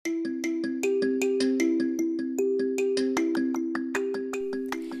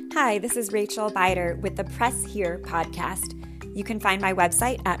Hi, this is Rachel Bider with the Press Here podcast. You can find my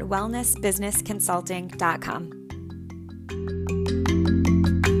website at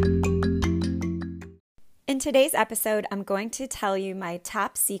wellnessbusinessconsulting.com. In today's episode, I'm going to tell you my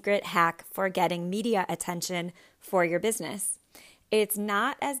top secret hack for getting media attention for your business. It's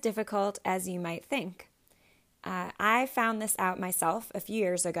not as difficult as you might think. I found this out myself a few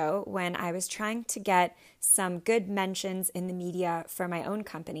years ago when I was trying to get some good mentions in the media for my own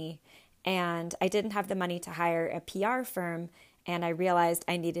company, and I didn't have the money to hire a PR firm, and I realized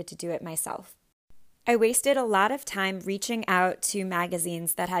I needed to do it myself. I wasted a lot of time reaching out to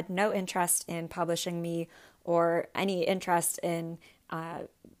magazines that had no interest in publishing me or any interest in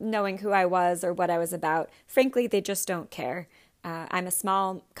knowing who I was or what I was about. Frankly, they just don't care. I'm a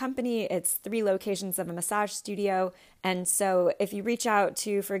small company. It's 3 locations of a massage studio. And so if you reach out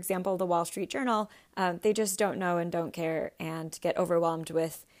to, for example, the Wall Street Journal, they just don't know and don't care and get overwhelmed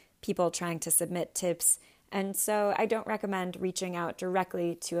with people trying to submit tips. And so I don't recommend reaching out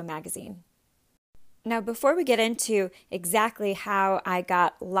directly to a magazine. Now, before we get into exactly how I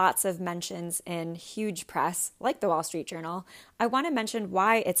got lots of mentions in huge press, like the Wall Street Journal, I want to mention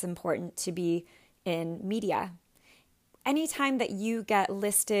why it's important to be in media. Anytime that you get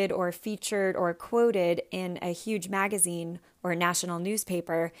listed or featured or quoted in a huge magazine or national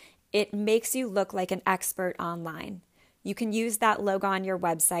newspaper, it makes you look like an expert online. You can use that logo on your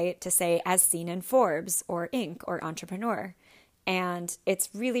website to say, as seen in Forbes or Inc. or Entrepreneur. And it's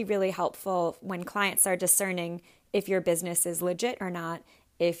really, really helpful when clients are discerning if your business is legit or not,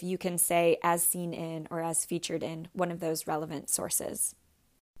 if you can say as seen in or as featured in one of those relevant sources.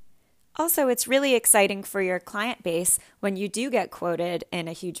 Also, it's really exciting for your client base when you do get quoted in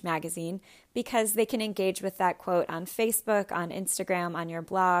a huge magazine because they can engage with that quote on Facebook, on Instagram, on your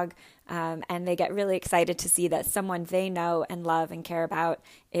blog, and they get really excited to see that someone they know and love and care about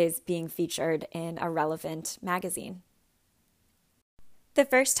is being featured in a relevant magazine. The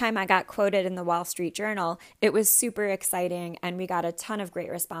first time I got quoted in the Wall Street Journal, it was super exciting, and we got a ton of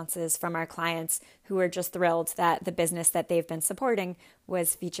great responses from our clients who were just thrilled that the business that they've been supporting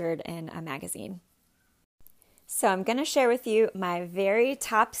was featured in a magazine. So I'm going to share with you my very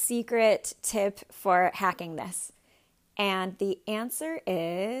top secret tip for hacking this. And the answer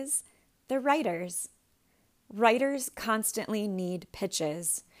is the writers. Writers constantly need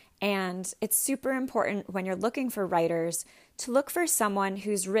pitches. And it's super important when you're looking for writers to look for someone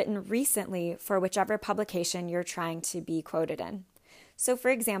who's written recently for whichever publication you're trying to be quoted in. So for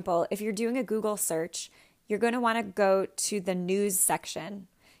example, if you're doing a Google search, you're going to want to go to the news section.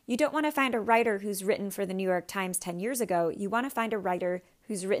 You don't want to find a writer who's written for the New York Times 10 years ago. You want to find a writer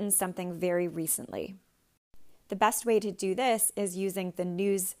who's written something very recently. The best way to do this is using the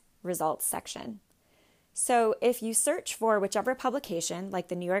news results section. So if you search for whichever publication, like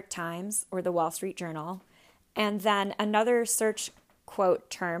the New York Times or the Wall Street Journal, and then another search quote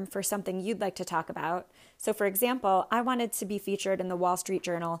term for something you'd like to talk about. So for example, I wanted to be featured in the Wall Street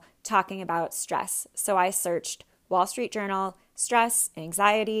Journal talking about stress. So I searched Wall Street Journal, stress,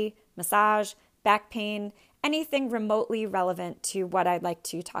 anxiety, massage, back pain, anything remotely relevant to what I'd like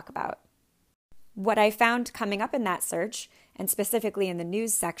to talk about. What I found coming up in that search, and specifically in the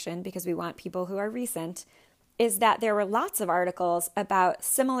news section, because we want people who are recent, is that there were lots of articles about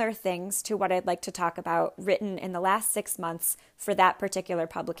similar things to what I'd like to talk about written in the last 6 months for that particular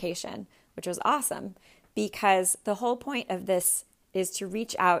publication, which was awesome because the whole point of this is to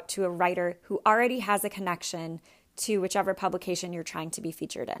reach out to a writer who already has a connection to whichever publication you're trying to be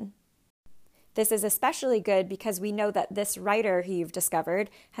featured in. This is especially good because we know that this writer who you've discovered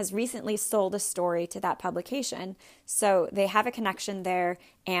has recently sold a story to that publication. So they have a connection there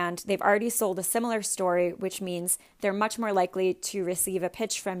and they've already sold a similar story, which means they're much more likely to receive a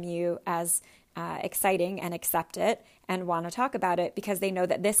pitch from you as exciting and accept it and want to talk about it because they know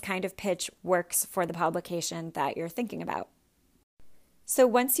that this kind of pitch works for the publication that you're thinking about. So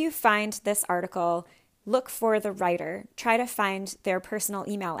once you find this article, look for the writer. Try to find their personal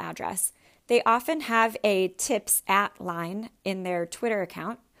email address. They often have a tips at line in their Twitter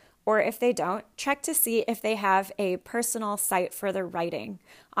account, or if they don't, check to see if they have a personal site for their writing.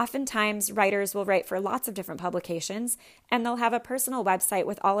 Oftentimes, writers will write for lots of different publications, and they'll have a personal website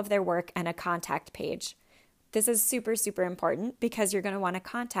with all of their work and a contact page. This is super, super important because you're going to want to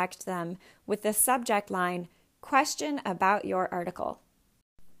contact them with the subject line, question about your article.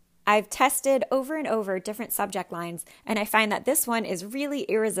 I've tested over and over different subject lines, and I find that this one is really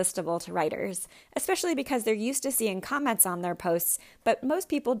irresistible to writers, especially because they're used to seeing comments on their posts, but most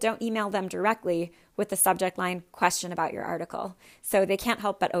people don't email them directly with the subject line, question about your article, so they can't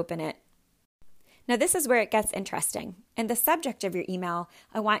help but open it. Now, this is where it gets interesting. In the subject of your email,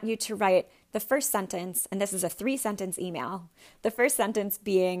 I want you to write the first sentence, and this is a 3-sentence email. The first sentence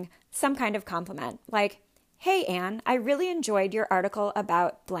being some kind of compliment, like, "Hey, Anne, I really enjoyed your article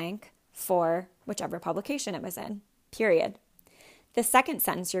about blank for whichever publication it was in, period." The second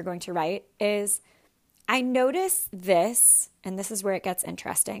sentence you're going to write is, "I noticed this," and this is where it gets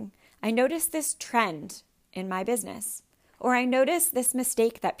interesting, "I noticed this trend in my business," or "I noticed this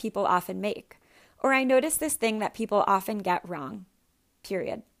mistake that people often make," or "I noticed this thing that people often get wrong,"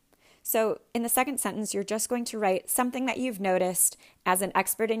 period. So in the second sentence, you're just going to write something that you've noticed as an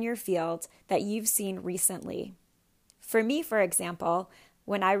expert in your field that you've seen recently. For me, for example,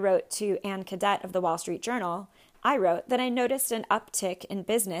 when I wrote to Ann Cadet of the Wall Street Journal, I wrote that I noticed an uptick in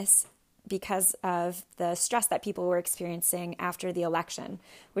business because of the stress that people were experiencing after the election,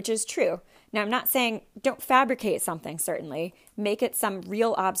 which is true. Now, I'm not saying don't fabricate something, certainly. Make it some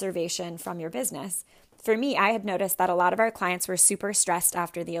real observation from your business. For me, I had noticed that a lot of our clients were super stressed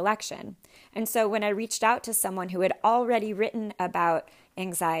after the election. And so when I reached out to someone who had already written about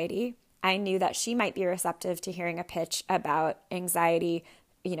anxiety, I knew that she might be receptive to hearing a pitch about anxiety,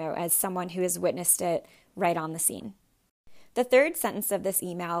 as someone who has witnessed it right on the scene. The third sentence of this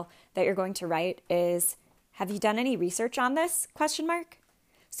email that you're going to write is, "Have you done any research on this?"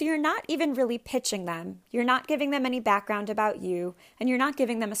 So you're not even really pitching them. You're not giving them any background about you, and you're not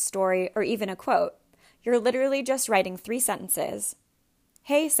giving them a story or even a quote. You're literally just writing 3 sentences.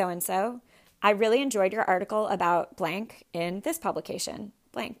 "Hey, so-and-so, I really enjoyed your article about blank in this publication,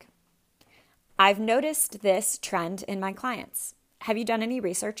 blank. I've noticed this trend in my clients. Have you done any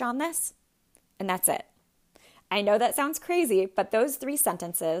research on this?" And that's it. I know that sounds crazy, but those 3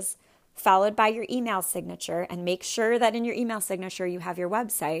 sentences, followed by your email signature, and make sure that in your email signature you have your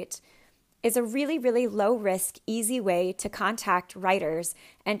website, is a really, really low-risk, easy way to contact writers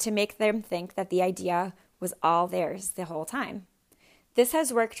and to make them think that the idea was all theirs the whole time. This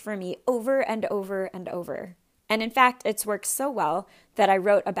has worked for me over and over and over. And in fact, it's worked so well that I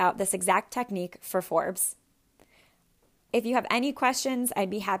wrote about this exact technique for Forbes. If you have any questions, I'd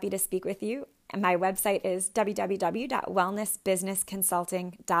be happy to speak with you. And my website is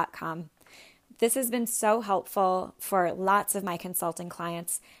www.wellnessbusinessconsulting.com. This has been so helpful for lots of my consulting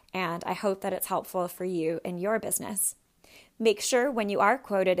clients, and I hope that it's helpful for you in your business. Make sure when you are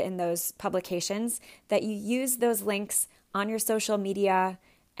quoted in those publications that you use those links on your social media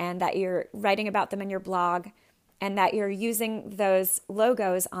and that you're writing about them in your blog and that you're using those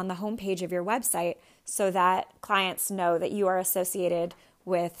logos on the homepage of your website so that clients know that you are associated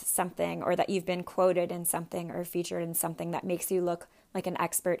with something or that you've been quoted in something or featured in something that makes you look like an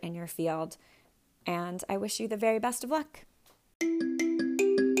expert in your field. And I wish you the very best of luck.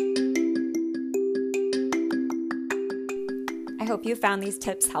 I hope you found these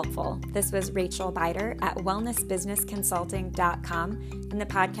tips helpful. This was Rachel Bider at wellnessbusinessconsulting.com, and the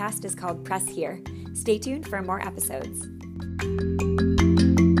podcast is called Press Here. Stay tuned for more episodes.